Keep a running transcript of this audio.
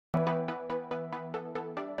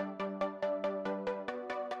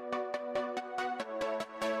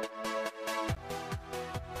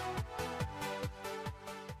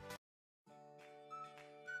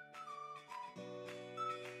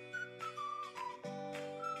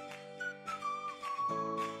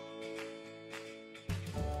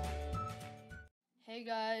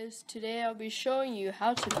Guys, today I'll be showing you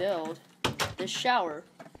how to build this shower.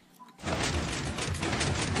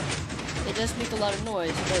 It does make a lot of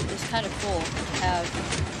noise, but it's kind of cool to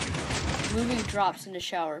have moving drops in the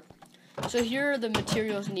shower. So here are the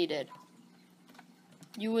materials needed.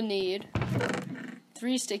 You will need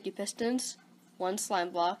 3 sticky pistons, 1 slime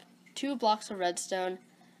block, 2 blocks of redstone,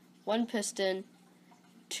 1 piston,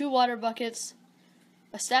 2 water buckets,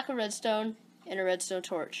 a stack of redstone, and a redstone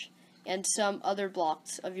torch, and some other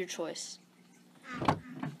blocks of your choice.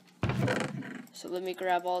 So let me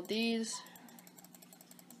grab all these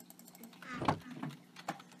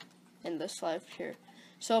and the slide here.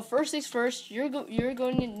 So first things first, you're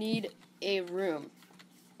going to need a room.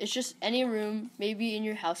 It's just any room, maybe in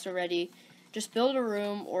your house already. Just build a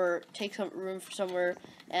room or take some room somewhere,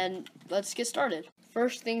 and let's get started.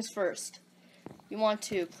 First things first, you want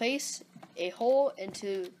to place a hole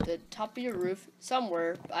into the top of your roof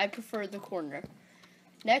somewhere. I prefer the corner.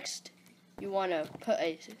 Next, you want to put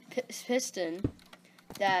a piston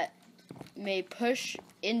that may push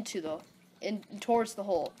towards the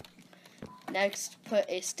hole. Next, put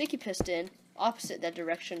a sticky piston opposite that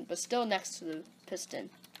direction, but still next to the piston.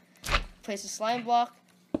 Place a slime block,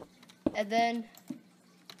 and then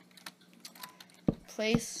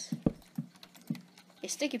place a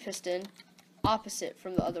sticky piston opposite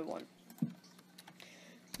from the other one.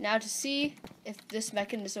 Now to see if this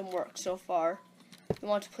mechanism works so far, we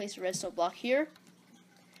want to place a redstone block here,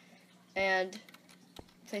 and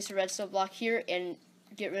place a redstone block here, and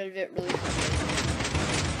get rid of it really quickly.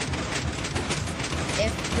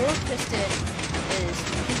 If your piston is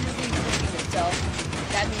repeatedly clicking itself,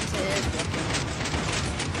 that means it is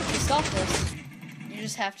working. To stop this, you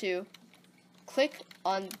just have to click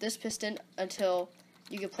on this piston until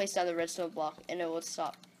you can place down the redstone block, and it will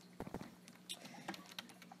stop.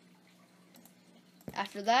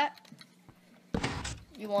 After that,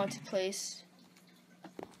 you want to place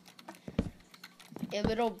a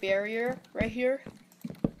little barrier right here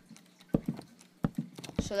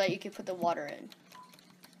so that you can put the water in.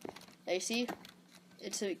 Now you see,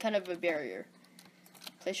 it's a kind of a barrier.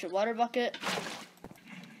 Place your water bucket,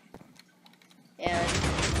 and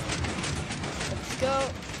let's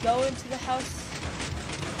go into the house,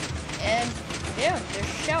 and bam, there's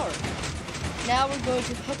a shower. Now we're going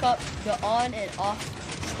to hook up the on and off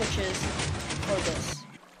switches for this.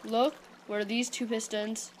 Look where these 2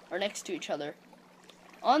 pistons are next to each other.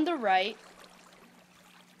 On the right,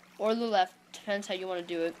 or the left, depends how you want to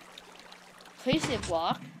do it, place a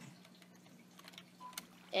block,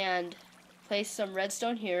 and place some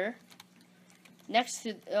redstone here, next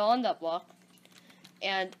to, on that block,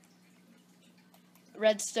 and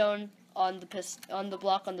redstone on the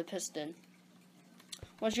block on the piston.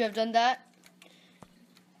 Once you have done that,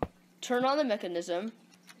 turn on the mechanism.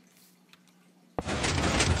 Turn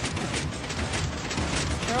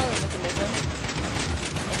on the mechanism.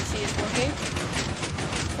 And see it's working.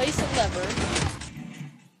 Place a lever.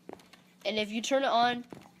 And if you turn it on,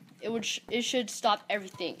 it should stop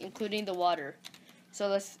everything, including the water. So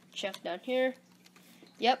let's check down here.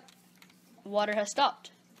 Yep, water has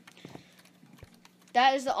stopped.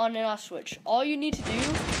 That is the on and off switch. All you need to do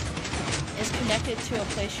is connect it to a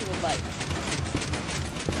place you would like.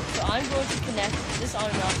 So I'm going to connect this on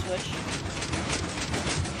and off switch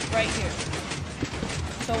right here.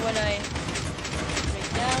 So when I break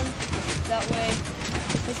down that way,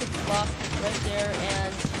 place a block right there,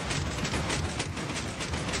 and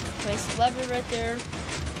place the lever right there,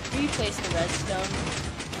 replace the redstone,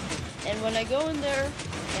 and when I go in there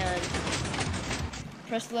and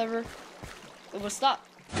press the lever, it will stop.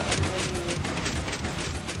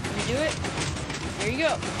 When you do it, there you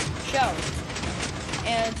go, shower.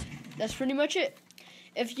 And that's pretty much it.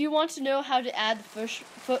 If you want to know how to add the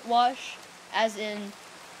foot wash, as in,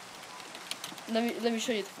 let me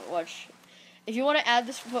show you the foot wash. If you want to add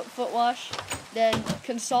this foot wash, then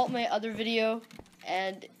consult my other video,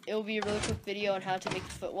 and it will be a really quick video on how to make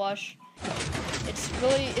the foot wash. It's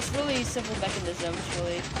really simple mechanism.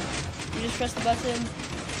 Really, you just press the button,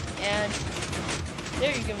 and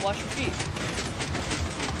there you can wash your feet.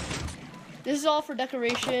 This is all for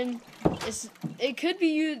decoration. It could be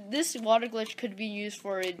used. This water glitch could be used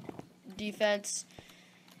for a defense,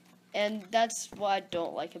 and that's what I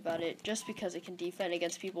don't like about it. Just because it can defend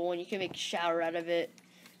against people when you can make a shower out of it,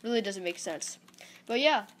 really doesn't make sense. But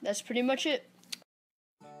yeah, that's pretty much it.